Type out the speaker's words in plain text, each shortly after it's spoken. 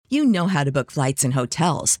You know how to book flights and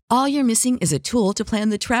hotels. All you're missing is a tool to plan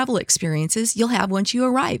the travel experiences you'll have once you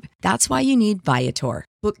arrive. That's why you need Viator.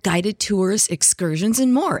 Book guided tours, excursions,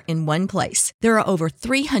 and more in one place. There are over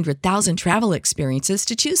 300,000 travel experiences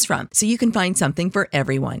to choose from, so you can find something for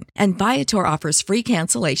everyone. And Viator offers free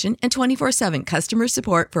cancellation and 24/7 customer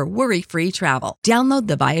support for worry-free travel. Download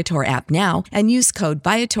the Viator app now and use code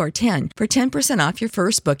Viator10 for 10% off your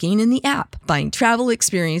first booking in the app. Find travel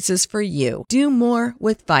experiences for you. Do more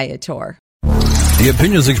with Viator. The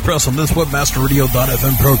opinions expressed on this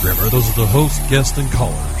WebmasterRadio.fm program are those of the host, guests, and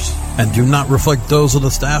callers, and do not reflect those of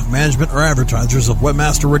the staff, management, or advertisers of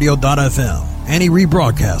WebmasterRadio.fm. Any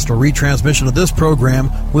rebroadcast or retransmission of this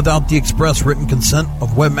program without the express written consent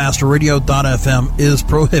of WebmasterRadio.fm is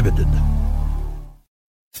prohibited.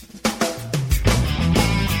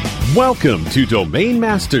 Welcome to Domain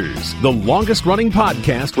Masters, the longest-running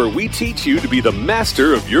podcast where we teach you to be the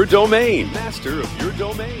master of your domain.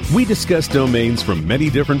 We discuss domains from many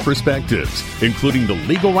different perspectives, including the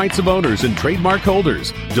legal rights of owners and trademark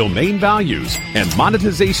holders, domain values, and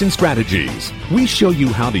monetization strategies. We show you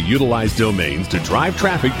how to utilize domains to drive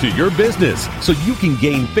traffic to your business so you can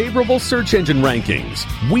gain favorable search engine rankings.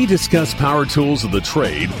 We discuss power tools of the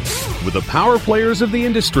trade with the power players of the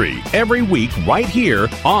industry every week right here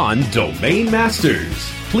on Domain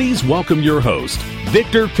Masters. Please welcome your host,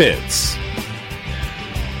 Victor Pitts.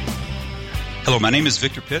 Hello, my name is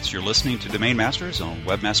Victor Pitts. You're listening to Domain Masters on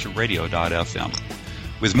WebmasterRadio.fm.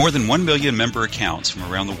 With more than 1 million member accounts from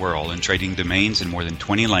around the world and trading domains in more than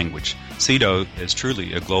 20 languages, Sedo is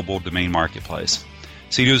truly a global domain marketplace.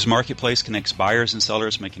 Sedo's marketplace connects buyers and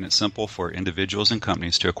sellers, making it simple for individuals and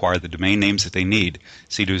companies to acquire the domain names that they need.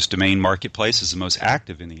 Sedo's domain marketplace is the most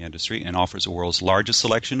active in the industry and offers the world's largest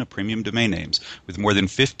selection of premium domain names, with more than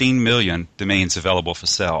 15 million domains available for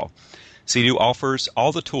sale. Sedo offers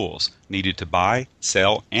all the tools needed to buy,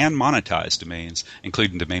 sell, and monetize domains,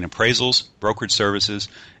 including domain appraisals, brokerage services,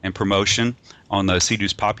 and promotion on the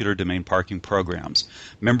Sedo's popular domain parking programs.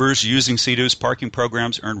 Members using Sedo's parking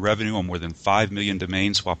programs earn revenue on more than 5 million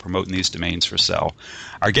domains while promoting these domains for sale.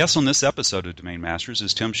 Our guest on this episode of Domain Masters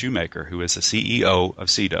is Tim Shoemaker, who is the CEO of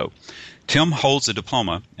Sedo. Tim holds a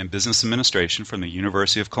diploma in business administration from the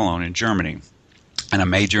University of Cologne in Germany, and a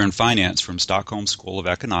major in finance from Stockholm School of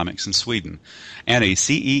Economics in Sweden, and a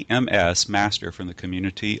CEMS master from the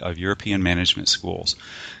Community of European Management Schools.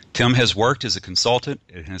 Tim has worked as a consultant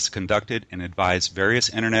and has conducted and advised various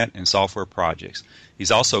internet and software projects.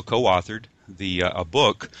 He's also co-authored a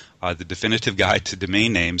book, The Definitive Guide to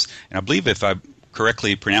Domain Names, and I believe if I'm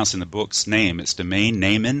correctly pronouncing the book's name, it's Domain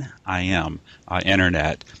Namen IM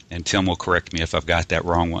Internet, and Tim will correct me if I've got that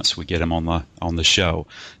wrong once we get him on the show.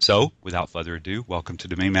 So, without further ado, welcome to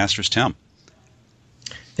Domain Masters, Tim.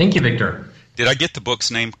 Thank you, Victor. Did I get the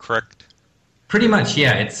book's name correct? Pretty much,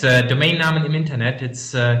 yeah. It's Domain Namen im Internet.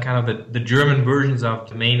 It's kind of the German versions of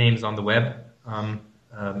domain names on the web, and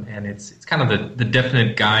it's kind of the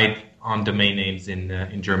definite guide on domain names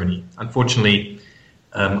in Germany. Unfortunately,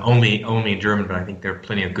 only in German, but I think there are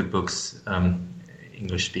plenty of good books,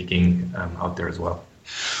 English speaking, out there as well.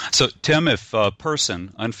 So, Tim, if a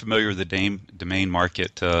person unfamiliar with the domain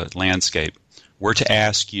market landscape were to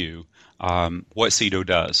ask you what Sedo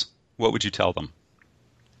does, what would you tell them?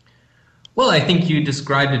 Well, I think you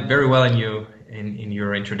described it very well in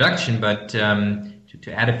your introduction, but to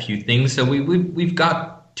add a few things, so we've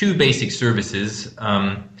got two basic services.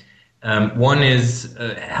 One is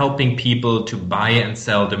helping people to buy and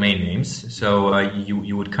sell domain names. So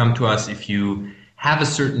you would come to us if you have a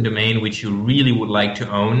certain domain which you really would like to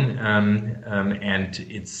own, and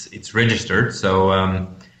it's registered. So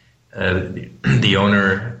the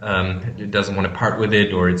owner doesn't want to part with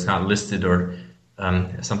it, or it's not listed, or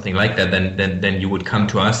something like that. Then you would come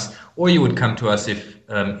to us, or you would come to us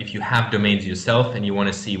if you have domains yourself and you want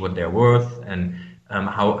to see what they're worth and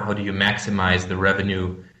how do you maximize the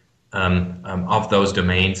revenue of those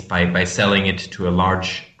domains by selling it to a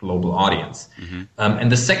large global audience. Mm-hmm.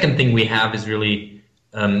 And the second thing we have is really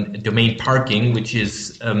domain parking, which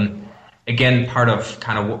is again part of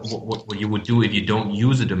kind of what you would do if you don't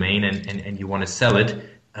use a domain and you want to sell it.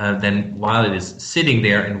 Then while it is sitting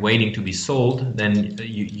there and waiting to be sold, then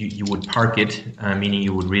you would park it, meaning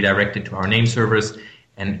you would redirect it to our name servers,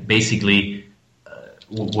 and basically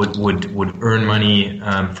would earn money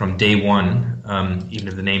from day one, even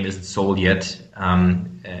if the name isn't sold yet, and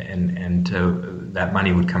that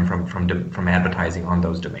money would come from advertising on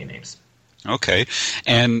those domain names. Okay,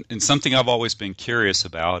 and something I've always been curious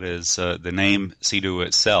about is the name Sedo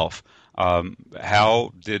itself.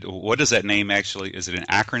 What does that name actually? Is it an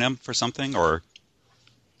acronym for something, or?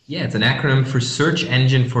 Yeah, it's an acronym for Search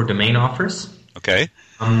Engine for Domain Offers. Okay.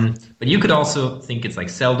 But you could also think it's like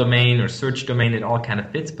sell domain or search domain. It all kind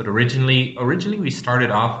of fits. But originally we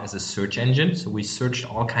started off as a search engine. So we searched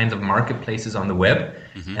all kinds of marketplaces on the web,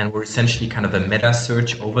 and we're essentially kind of a meta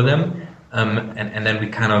search over them. And then we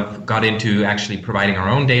kind of got into actually providing our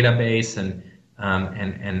own database and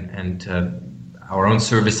our own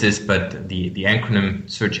services. But the acronym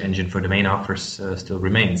search engine for domain offers still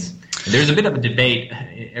remains. And there's a bit of a debate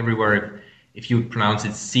everywhere if you pronounce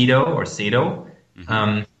it Sedo or Sedo.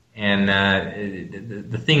 The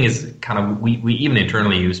thing is kind of, we even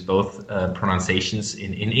internally use both pronunciations.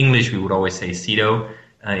 In English, we would always say Sedo.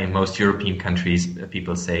 In most European countries,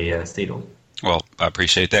 people say Sedo. Well, I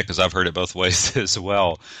appreciate that because I've heard it both ways as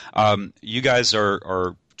well. You guys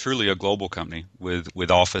are truly a global company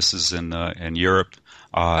with offices in Europe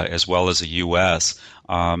as well as the U.S.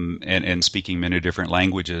 And speaking many different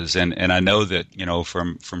languages. And I know that,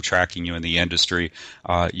 from tracking you in the industry,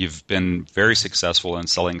 you've been very successful in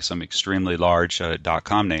selling some extremely large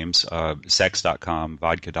 .com names, sex.com,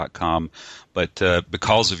 vodka.com. But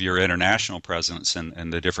because of your international presence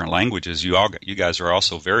and the different languages, you guys are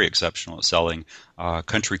also very exceptional at selling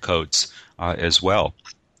country codes as well.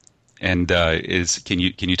 And can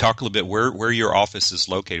you talk a little bit where your office is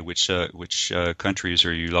located? Which countries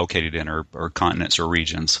are you located in, or continents or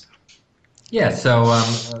regions? Yeah, so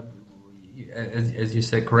as you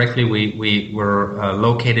said correctly, we were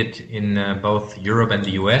located in both Europe and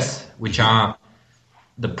the US, which are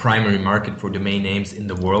the primary market for domain names in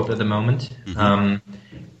the world at the moment.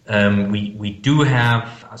 We do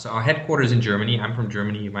have, so our headquarters in Germany. I'm from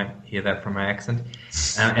Germany. You might hear that from my accent.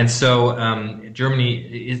 And so Germany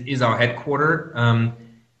is our headquarter.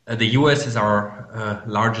 The U.S. is our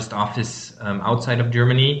largest office outside of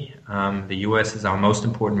Germany. The U.S. is our most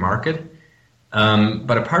important market.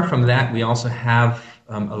 But apart from that, we also have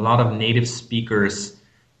a lot of native speakers,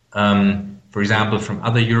 for example, from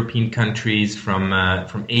other European countries, from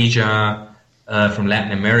Asia, from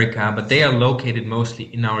Latin America, but they are located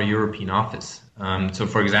mostly in our European office. So,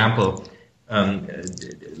 for example,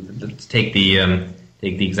 let's take the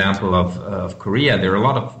example of Korea. There are a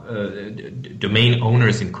lot of domain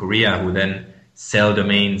owners in Korea who then sell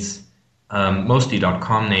domains, mostly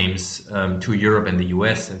 .com names, to Europe and the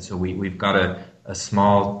US. And so we've got a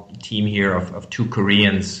small team here of two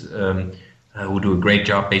Koreans who do a great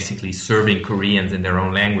job basically serving Koreans in their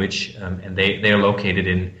own language, and they are located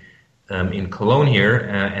in Cologne here,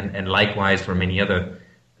 and likewise for many other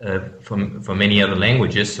for many other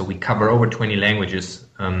languages. So we cover over 20 languages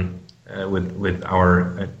with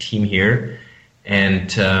our team here, and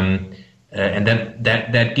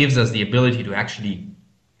that gives us the ability to actually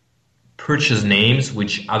purchase names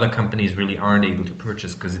which other companies really aren't able to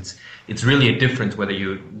purchase, because it's really a difference whether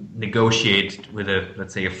you negotiate with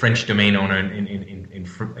let's say a French domain owner in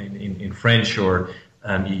French, or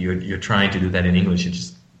you're trying to do that in English. It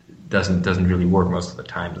just doesn't really work most of the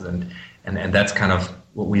times, and that's kind of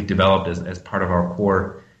what we've developed as part of our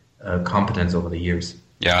core competence over the years.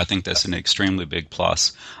 Yeah, I think that's an extremely big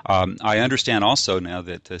plus. I understand also now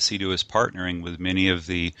that Sedo is partnering with many of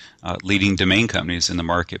the leading domain companies in the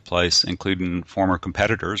marketplace, including former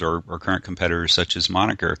competitors or current competitors such as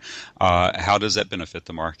Moniker. How does that benefit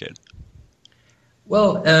the market?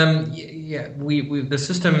 Well, the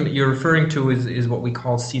system you're referring to is what we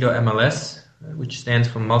call Sedo MLS, which stands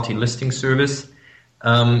for Multi-Listing Service.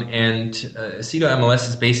 And Sedo MLS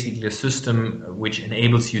is basically a system which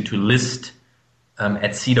enables you to list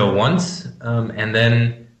at Sedo once, and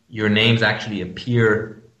then your names actually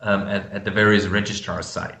appear at the various registrars'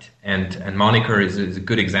 site. And Moniker is a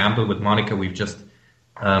good example. With Moniker, we've just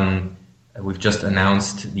announced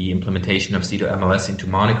the implementation of Sedo MLS into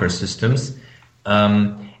Moniker systems.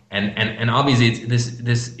 And obviously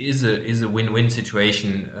this is a win-win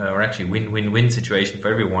situation, or actually win-win-win situation for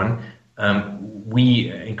everyone.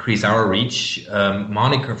 We increase our reach. For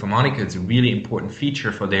Moniker, it's a really important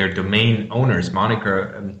feature for their domain owners.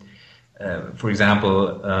 Moniker, for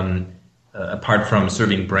example, apart from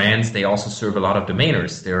serving brands, they also serve a lot of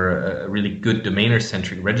domainers. They're a really good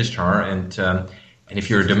domainer-centric registrar, and if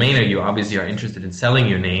you're a domainer, you obviously are interested in selling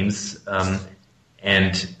your names.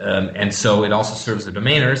 And so it also serves the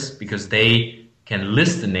domainers because they can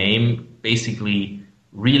list the name basically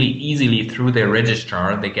really easily through their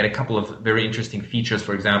registrar. They get a couple of very interesting features.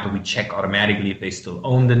 For example, we check automatically if they still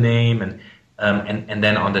own the name, and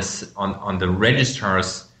then on the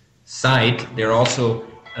registrar's site, there's also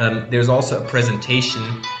a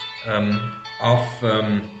presentation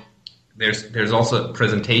there's also a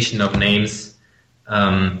presentation of names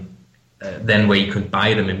then where you could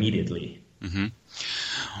buy them immediately. Mm-hmm.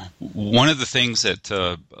 One of the things that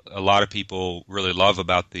a lot of people really love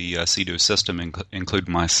about the Sedo system,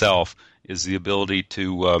 including myself, is the ability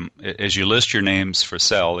to, as you list your names for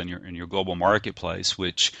sale in your global marketplace,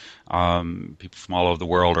 which people from all over the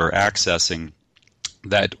world are accessing,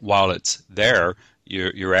 that while it's there,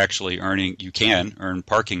 you're actually you can earn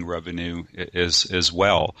parking revenue as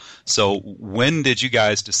well. So when did you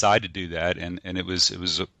guys decide to do that? And it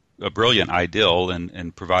was a brilliant ideal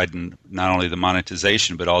in providing not only the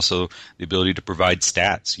monetization but also the ability to provide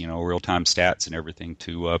stats, real-time stats and everything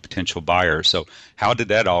to potential buyers. So how did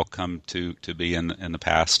that all come to be in the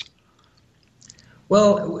past?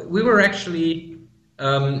 Well, we were actually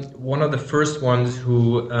one of the first ones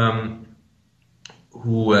who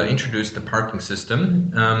introduced the parking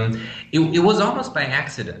system. It was almost by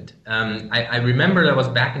accident. I remember that was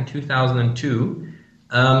back in 2002.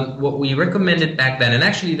 What we recommended back then, and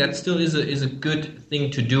actually that still is a good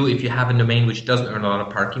thing to do if you have a domain which doesn't earn a lot of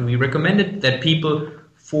parking, we recommended that people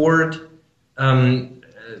forward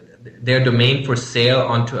their domain for sale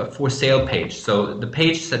onto a for sale page. So the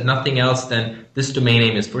page said nothing else than this domain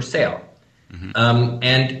name is for sale. Mm-hmm.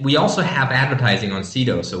 And we also have advertising on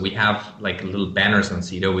Sedo, so we have like little banners on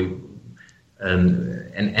Sedo.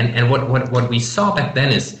 And what we saw back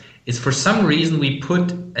then is for some reason we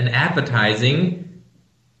put an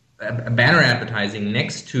banner advertising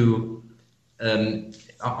next to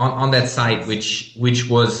on that site which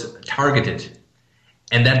was targeted,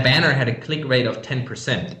 and that banner had a click rate of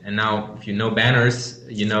 10%. And now, if you know banners,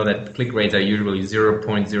 you know that click rates are usually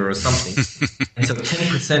 0.0 something. And so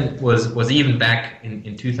 10% was even back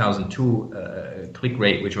in 2002 click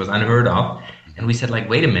rate, which was unheard of. And we said, like,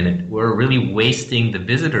 wait a minute, we're really wasting the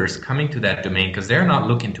visitors coming to that domain because they're not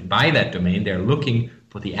looking to buy that domain; they're looking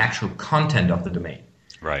for the actual content of the domain.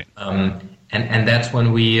 Right. And that's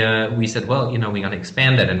when we said, well, we're going to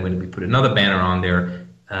expand that, and when we put another banner on there,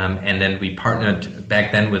 and then we partnered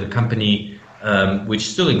back then with a company which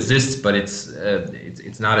still exists, but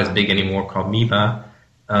it's not as big anymore, called Miva,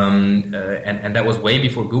 and that was way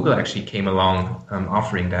before Google actually came along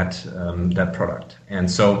offering that product. And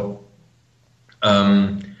so,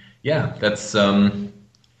 that's.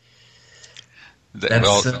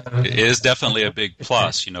 It is definitely a big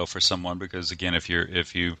plus, for someone, because again, if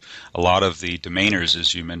a lot of the domainers,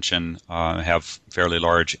 as you mentioned, have fairly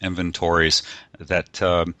large inventories that,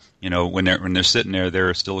 when they're sitting there,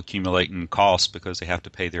 they're still accumulating costs because they have to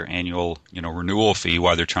pay their annual, renewal fee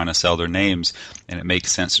while they're trying to sell their names, and it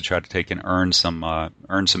makes sense to try to take and earn some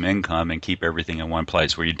income and keep everything in one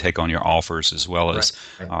place where you take on your offers as well as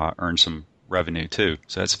earn some revenue too.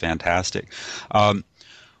 So that's fantastic.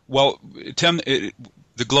 Well, Tim,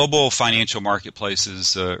 the global financial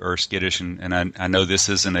marketplaces are skittish, and I know this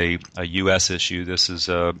isn't a U.S. issue. This is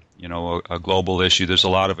a global issue. There's a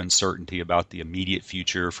lot of uncertainty about the immediate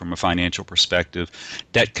future from a financial perspective.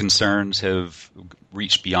 Debt concerns have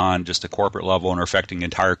reached beyond just a corporate level and are affecting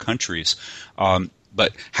entire countries.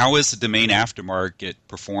 But how is the domain aftermarket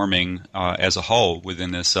performing as a whole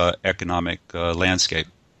within this economic landscape?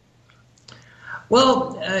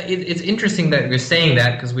 Well, it's interesting that you're saying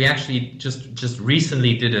that, because we actually just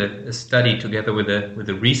recently did a study together with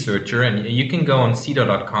a researcher, and you can go on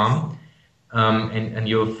Sedo.com and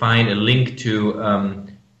you'll find a link to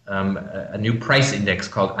a new price index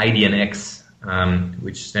called IDNX,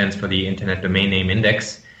 which stands for the Internet Domain Name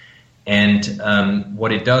Index. And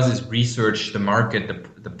what it does is research the market,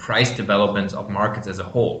 the price developments of markets as a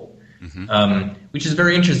whole. Mm-hmm. Which is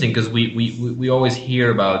very interesting because we always hear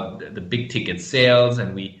about the big ticket sales,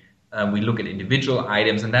 and we look at individual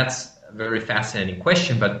items, and that's a very fascinating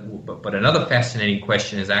question. But another fascinating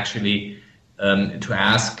question is actually to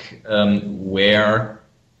ask where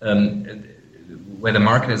the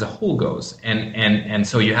market as a whole goes, and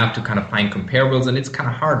so you have to kind of find comparables, and it's kind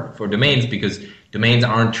of hard for domains because domains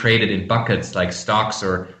aren't traded in buckets like stocks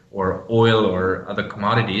or oil or other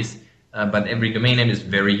commodities. But every domain name is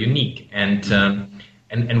very unique, and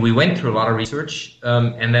we went through a lot of research,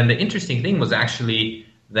 and then the interesting thing was actually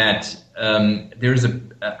that there's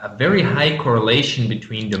a very high correlation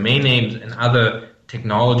between domain names and other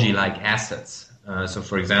technology-like assets. So,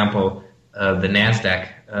 for example, the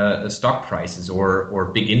Nasdaq stock prices,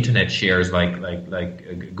 or big internet shares like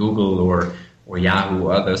Google or Yahoo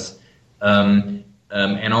or others.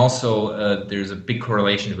 And also, there's a big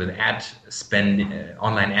correlation with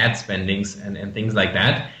online ad spendings and things like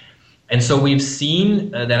that. And so we've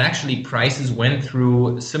seen that actually prices went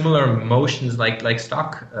through similar motions like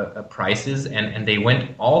stock prices, and they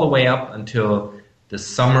went all the way up until the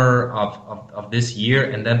summer of this year,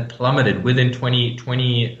 and then plummeted within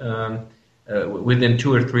within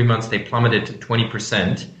 2 or 3 months. They plummeted to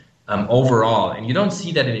 20%. overall. And you don't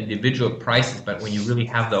see that in individual prices, but when you really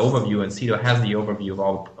have the overview, and Sedo has the overview of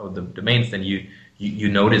all of the domains, then you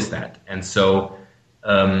notice that. And so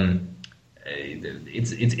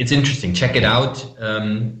it's interesting. Check it out.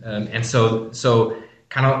 And so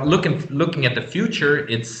kind of looking at the future,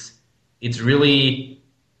 it's really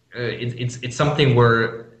it's something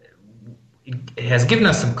where it has given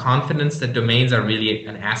us some confidence that domains are really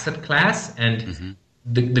an asset class, and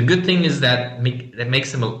the good thing is that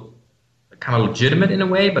makes them kind of legitimate in a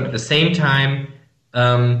way, but at the same time,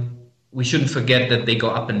 we shouldn't forget that they go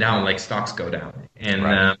up and down like stocks go down, and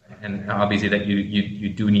right. And obviously that you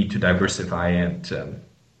do need to diversify and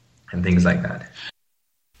things like that.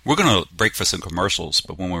 We're going to break for some commercials,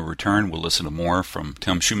 but when we return, we'll listen to more from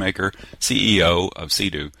Tim Shoemaker, CEO of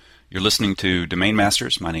Sedo. You're listening to Domain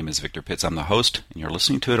Masters. My name is Victor Pitts. I'm the host, and you're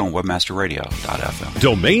listening to it on webmasterradio.fm.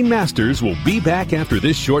 Domain Masters will be back after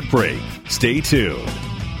this short break. Stay tuned.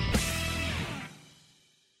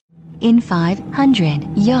 In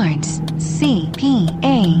 500 yards,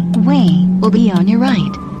 CPA Way will be on your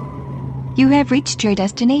right. You have reached your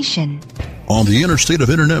destination. On the interstate of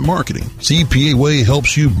internet marketing, CPA Way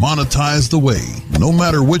helps you monetize the way. No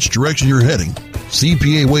matter which direction you're heading,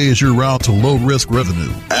 CPA Way is your route to low-risk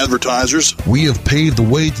revenue. Advertisers, we have paved the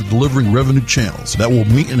way to delivering revenue channels that will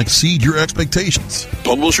meet and exceed your expectations.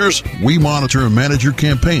 Publishers, we monitor and manage your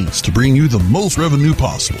campaigns to bring you the most revenue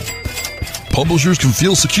possible. Publishers can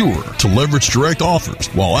feel secure to leverage direct offers,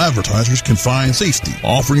 while advertisers can find safety,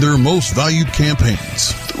 offering their most valued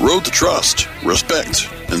campaigns. The road to trust, respect,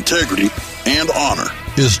 integrity, and honor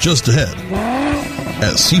is just ahead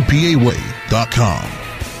at CPAway.com.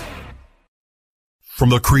 From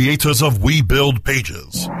the creators of We Build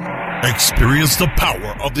Pages, experience the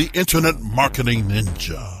power of the Internet Marketing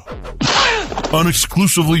Ninja. An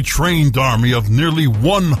exclusively trained army of nearly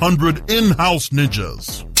 100 in-house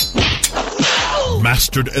ninjas.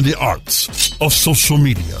 Mastered in the arts of social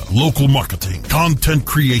media, local marketing, content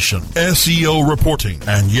creation, SEO reporting,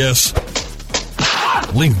 and yes,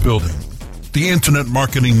 link building. The Internet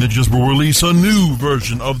Marketing Ninjas will release a new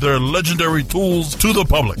version of their legendary tools to the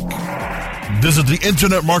public. Visit the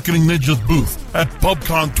Internet Marketing Ninjas booth at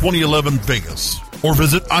PubCon 2011 Vegas or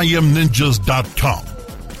visit imninjas.com.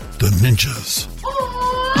 The ninjas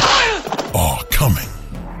are coming.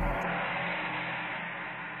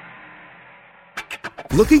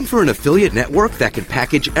 Looking for an affiliate network that can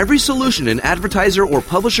package every solution an advertiser or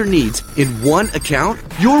publisher needs in one account?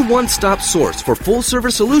 Your one-stop source for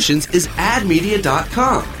full-service solutions is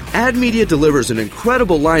AdMedia.com. AdMedia delivers an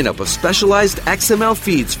incredible lineup of specialized XML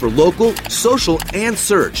feeds for local, social, and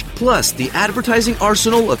search, plus the advertising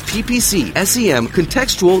arsenal of PPC, SEM,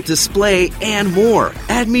 contextual, display, and more.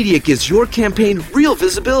 AdMedia gives your campaign real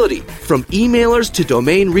visibility, from emailers to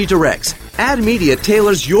domain redirects. AdMedia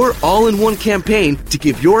tailors your all-in-one campaign to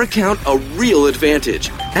give your account a real advantage.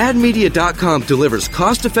 AdMedia.com delivers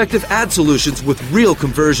cost-effective ad solutions with real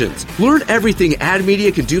conversions. Learn everything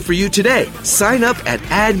AdMedia can do for you today. Sign up at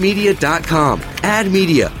AdMedia.com.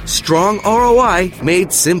 AdMedia, strong ROI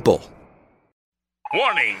made simple.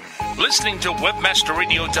 Warning! Listening to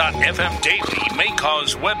WebmasterRadio.fm daily may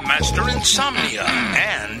cause webmaster insomnia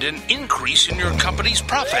and an increase in your company's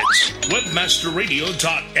profits.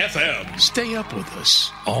 WebmasterRadio.fm. Stay up with us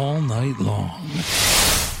all night long.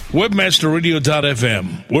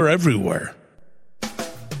 WebmasterRadio.fm. We're everywhere.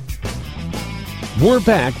 We're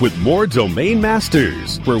back with more Domain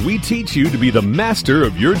Masters, where we teach you to be the master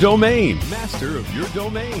of your domain. Master of your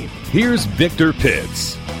domain. Here's Victor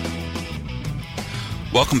Pitts.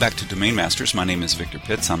 Welcome back to Domain Masters. My name is Victor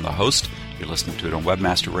Pitts. I'm the host. You're listening to it on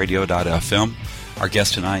webmasterradio.fm. Our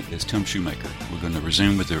guest tonight is Tim Shoemaker. We're going to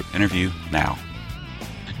resume with the interview now.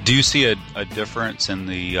 Do you see a difference in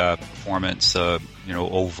the performance,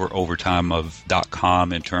 over time of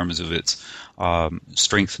 .com in terms of its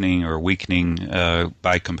strengthening or weakening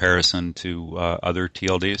by comparison to other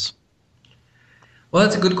TLDs? Well,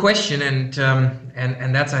 that's a good question, and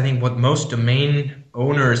that's, I think, what most domain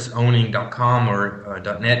owners owning .com or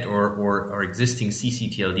 .net or existing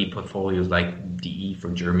CCTLD portfolios like DE for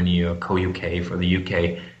Germany or Co-UK for the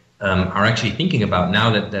UK are actually thinking about now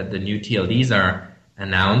that the new TLDs are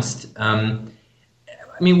announced. I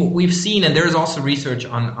mean, what we've seen, and there's also research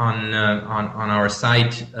on our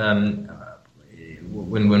site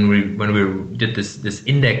when we did this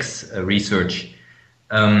index research.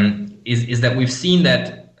 Is that we've seen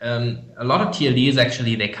that a lot of TLDs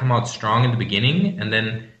actually, they come out strong in the beginning, and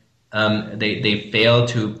then they fail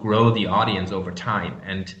to grow the audience over time.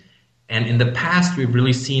 And in the past, we've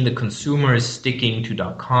really seen the consumers sticking to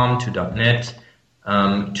 .com, to .net,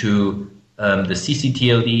 to the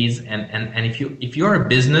ccTLDs, and if you're a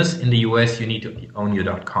business in the US, you need to own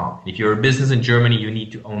your .com. If you're a business in Germany, you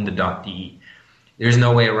need to own the .de. There's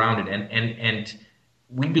no way around it, and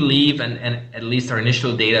we believe, and at least our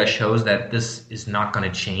initial data shows that this is not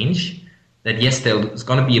going to change. That yes, there's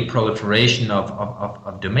going to be a proliferation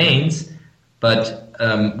of domains, but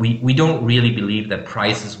we don't really believe that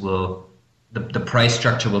prices will, the price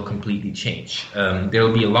structure will completely change. There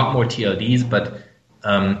will be a lot more TLDs, but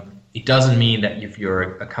it doesn't mean that if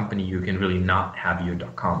you're a company, you can really not have your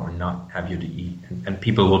 .com or not have your .de, and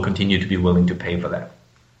people will continue to be willing to pay for that.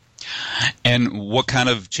 And what kind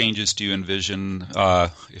of changes do you envision,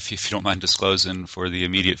 if you don't mind disclosing, for the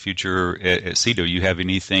immediate future at Sedo? You have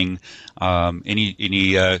anything,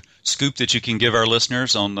 any scoop that you can give our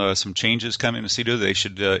listeners on some changes coming to Sedo they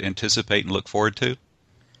should anticipate and look forward to?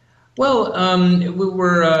 Well,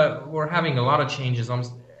 we're having a lot of changes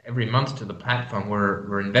almost every month to the platform.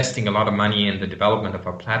 We're investing a lot of money in the development of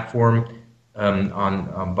our platform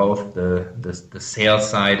on both the sales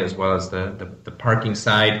side as well as the parking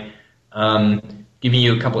side. Giving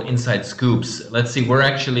you a couple of inside scoops. Let's see, we're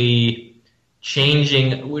actually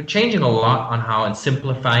changing a lot on how, and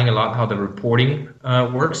simplifying a lot how the reporting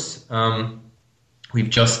works. We've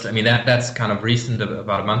just, that's kind of recent,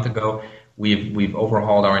 about a month ago. We've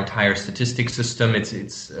overhauled our entire statistics system.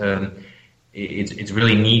 It's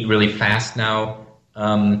really neat, really fast now.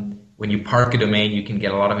 When you park a domain, you can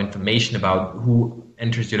get a lot of information about who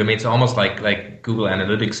enters your domain. It's almost like Google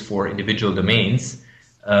Analytics for individual domains.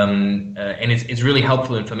 And it's really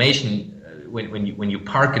helpful information when you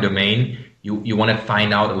park a domain. You want to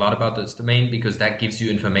find out a lot about this domain, because that gives you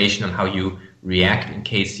information on how you react in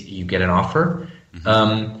case you get an offer.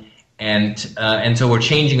 Mm-hmm. And so we're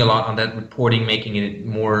changing a lot on that reporting, making it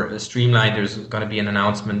more streamlined. There's going to be an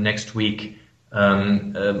announcement next week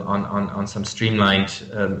on some streamlined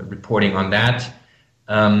reporting on that.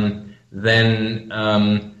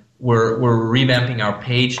 We're revamping our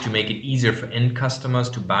page to make it easier for end customers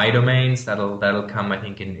to buy domains. That'll come, I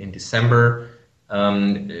think, in December.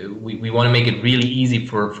 We want to make it really easy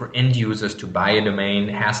for end users to buy a domain,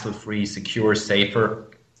 hassle-free, secure, safer.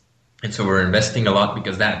 And so we're investing a lot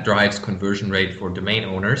because that drives conversion rate for domain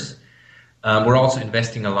owners. We're also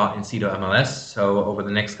investing a lot in Sedo MLS. So over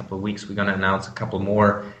the next couple of weeks, we're going to announce a couple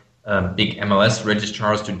more big MLS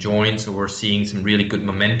registrars to join. So we're seeing some really good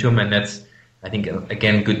momentum, and that's, I think,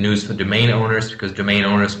 again, good news for domain owners, because domain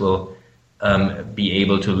owners will be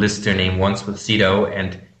able to list their name once with Sedo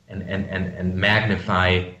and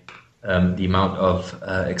magnify the amount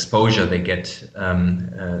of exposure they get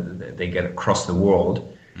across the world.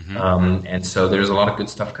 Mm-hmm. And so there's a lot of good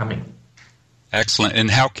stuff coming. Excellent. And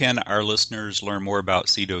how can our listeners learn more about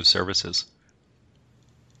Sedo's services?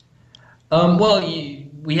 Well,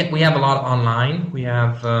 we have a lot online. We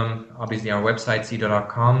have obviously our website,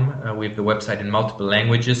 Sedo.com. We have the website in multiple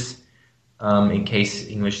languages, in case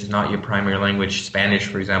English is not your primary language. Spanish,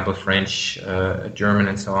 for example, French, German,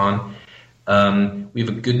 and so on. We have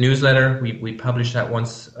a good newsletter. We publish that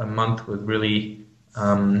once a month with really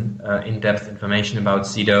in-depth information about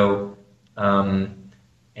Sedo,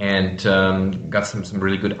 and got some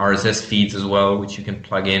really good RSS feeds as well, which you can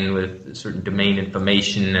plug in with certain domain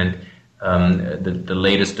information and the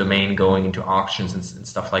latest domain going into auctions and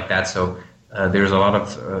stuff like that. So there's a lot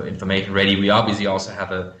of information ready. We obviously also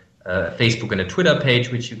have a Facebook and a Twitter page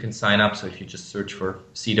which you can sign up. So if you just search for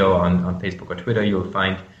Sedo on Facebook or Twitter, you'll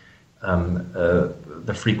find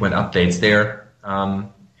the frequent updates there.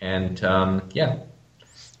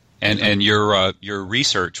 And your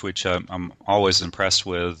research, which I'm always impressed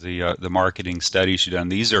with, the marketing studies you've done.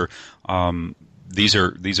 These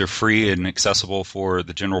are free and accessible for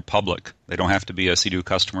the general public. They don't have to be a Sedo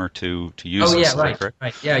customer to use this. Oh, yeah,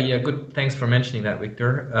 right. Yeah, good. Thanks for mentioning that,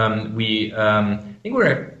 Victor. I think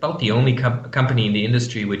we're about the only company in the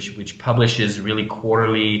industry which publishes really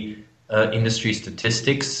quarterly industry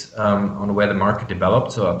statistics on where the market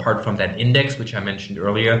developed. So apart from that index, which I mentioned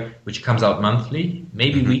earlier, which comes out monthly,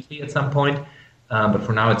 maybe weekly at some point, but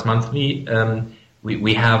for now it's monthly.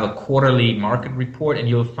 We have a quarterly market report, and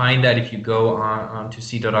you'll find that if you go on to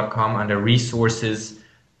Sedo.com under resources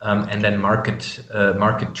and then market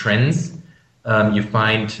trends, you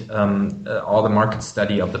find all the market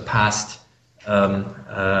study of the past I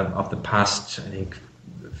think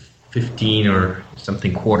 15 or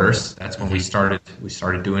something quarters. That's when we started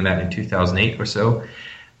doing that in 2008 or so.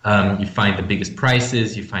 You find the biggest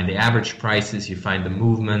prices, you find the average prices, you find the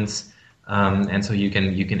movements, and so you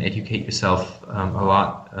can educate yourself a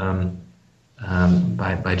lot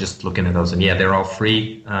by just looking at those. And yeah, they're all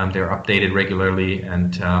free. They're updated regularly,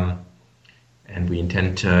 and we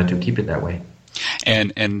intend to keep it that way.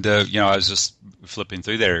 And I was just flipping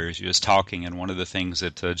through there as you was talking, and one of the things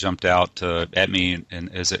that jumped out at me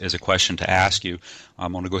and as a question to ask you,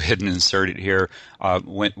 I'm going to go ahead and insert it here.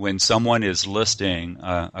 When someone is listing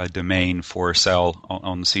a domain for sale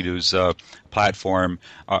on Sedo's platform,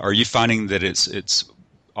 are you finding that it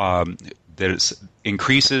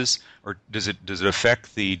increases, or does it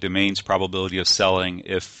affect the domain's probability of selling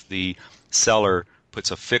if the seller puts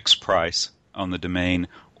a fixed price on the domain,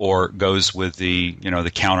 or goes with the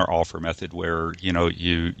counter offer method where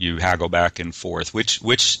you haggle back and forth?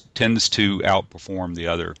 Which tends to outperform the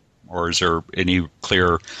other, or is there any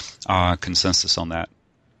clear consensus on that?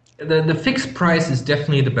 The fixed price is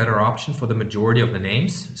definitely the better option for the majority of the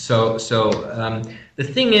names. So the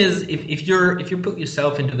thing is, if you put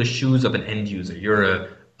yourself into the shoes of an end user, you're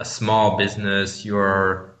a small business,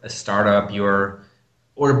 you're a startup,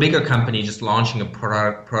 or a bigger company just launching a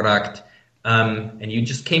product. And you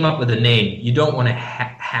just came up with a name, you don't want to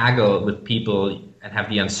haggle with people and have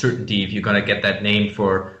the uncertainty if you're going to get that name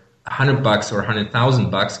for $100 or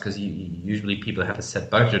 $100,000, because usually people have a set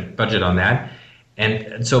budget on that.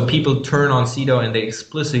 And so people turn on Sedo and they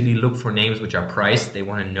explicitly look for names which are priced. They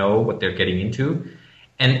want to know what they're getting into.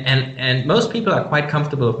 And most people are quite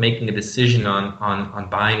comfortable of making a decision on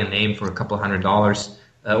buying a name for a couple $100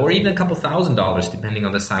 or even a couple $1,000, depending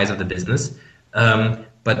on the size of the business.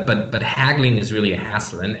 But haggling is really a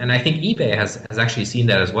hassle, and I think eBay has actually seen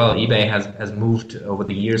that as well. eBay has moved over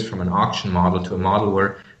the years from an auction model to a model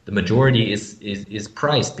where the majority is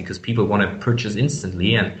priced, because people want to purchase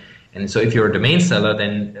instantly, and so if you're a domain seller,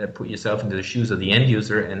 then put yourself into the shoes of the end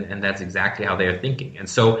user, and that's exactly how they are thinking. And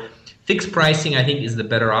so fixed pricing, I think, is the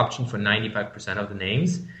better option for 95% of the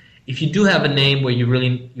names. If you do have a name where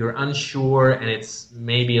you're unsure and it's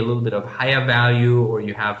maybe a little bit of higher value, or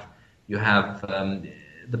you have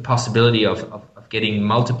the possibility of getting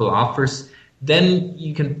multiple offers, then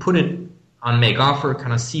you can put it on make offer,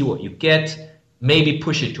 kind of see what you get, maybe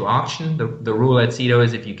push it to auction. The rule at Sedo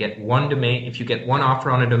is if you get one offer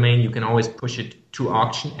on a domain, you can always push it to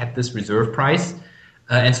auction at this reserve price.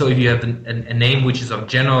 And so if you have a name which is of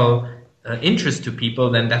general interest to people,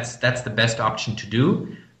 then that's the best option to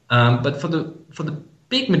do. But for the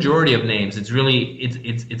big majority of names, it's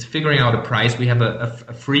figuring out a price. We have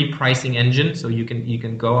a free pricing engine, so you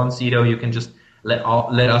can go on Sedo, you can just let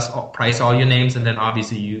us price all your names, and then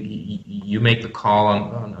obviously you make the call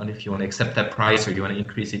on if you want to accept that price, or you want to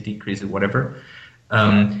increase it, decrease it, whatever.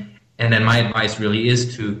 And then my advice really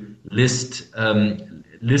is to list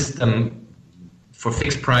them for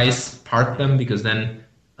fixed price, park them, because then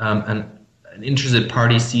an interested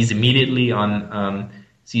party sees immediately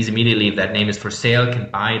if that name is for sale, can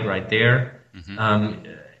buy it right there. Mm-hmm.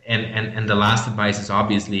 And the last advice is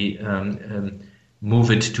obviously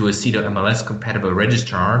move it to a Sedo MLS compatible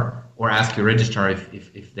registrar, or ask your registrar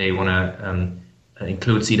if they want to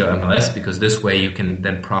include Sedo MLS, because this way you can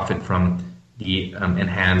then profit from the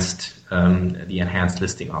enhanced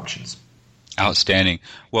listing options. Outstanding.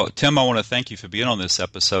 Well, Tim, I want to thank you for being on this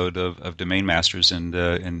episode of Domain Masters and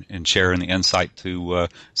sharing the insight to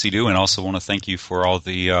Sedo, and also want to thank you for all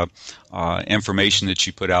the information that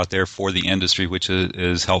you put out there for the industry, which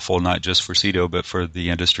is helpful not just for Sedo but for the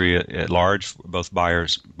industry at large, both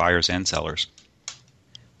buyers and sellers.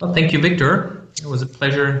 Well, thank you, Victor. It was a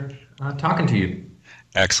pleasure talking to you.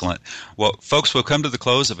 Excellent. Well, folks, we'll come to the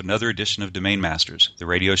close of another edition of Domain Masters, the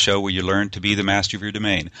radio show where you learn to be the master of your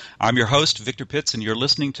domain. I'm your host, Victor Pitts, and you're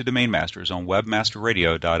listening to Domain Masters on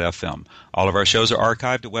webmasterradio.fm. All of our shows are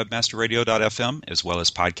archived at webmasterradio.fm, as well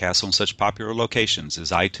as podcasts on such popular locations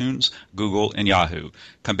as iTunes, Google, and Yahoo.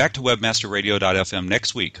 Come back to webmasterradio.fm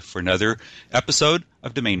next week for another episode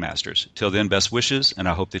of Domain Masters. Till then, best wishes, and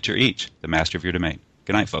I hope that you're each the master of your domain.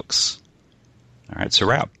 Good night, folks. All right, it's a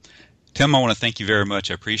wrap. Tim, I want to thank you very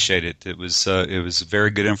much. I appreciate it. It was very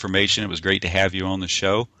good information. It was great to have you on the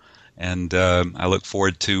show, and I look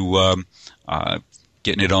forward to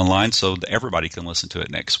getting it online so that everybody can listen to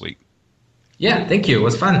it next week. Yeah, thank you. It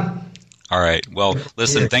was fun. All right. Well,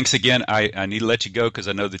 listen, thanks again. I need to let you go because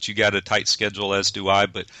I know that you got a tight schedule, as do I,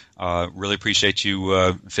 but really appreciate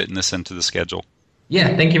you fitting this into the schedule.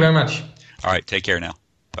 Yeah, thank you very much. All right, take care now.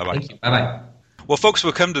 Bye-bye. Thank you. Bye-bye. Well, folks,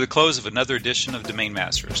 we'll come to the close of another edition of Domain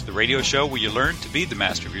Masters, the radio show where you learn to be the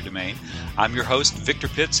master of your domain. I'm your host, Victor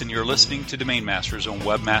Pitts, and you're listening to Domain Masters on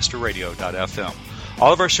webmasterradio.fm.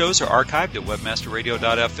 All of our shows are archived at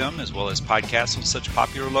webmasterradio.fm, as well as podcasts on such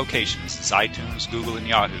popular locations as iTunes, Google, and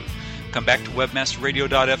Yahoo. Come back to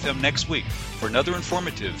webmasterradio.fm next week for another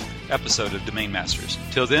informative episode of Domain Masters.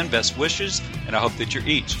 Till then, best wishes, and I hope that you're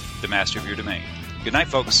each the master of your domain. Good night,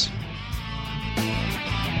 folks.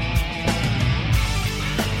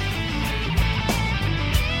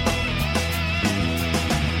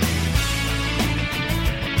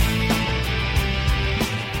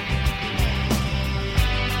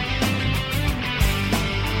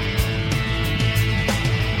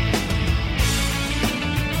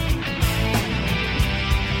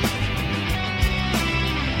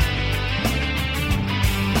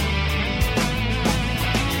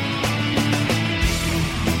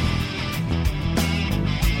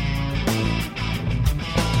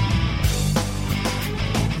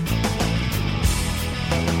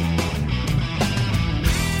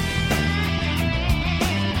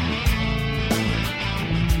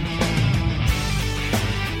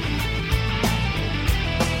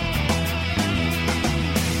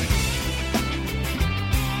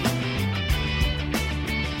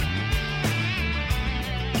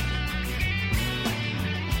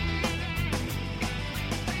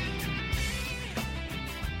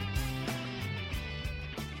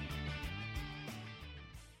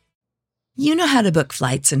 You know how to book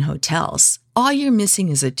flights and hotels. All you're missing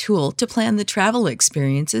is a tool to plan the travel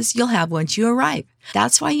experiences you'll have once you arrive.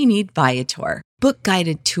 That's why you need Viator. Book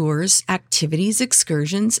guided tours, activities,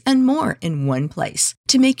 excursions, and more in one place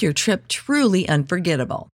to make your trip truly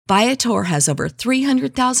unforgettable. Viator has over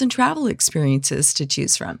 300,000 travel experiences to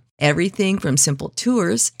choose from. Everything from simple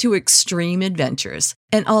tours to extreme adventures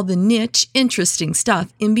and all the niche, interesting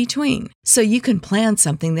stuff in between. So you can plan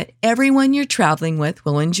something that everyone you're traveling with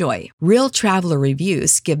will enjoy. Real traveler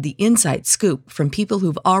reviews give the inside scoop from people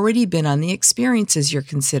who've already been on the experiences you're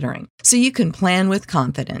considering. So you can plan with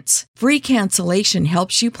confidence. Free cancellation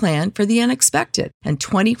helps you plan for the unexpected. And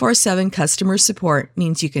 24/7 customer support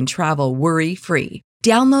means you can travel worry-free.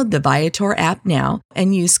 Download the Viator app now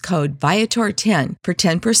and use code Viator10 for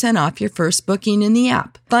 10% off your first booking in the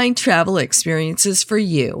app. Find travel experiences for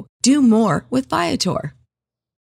you. Do more with Viator.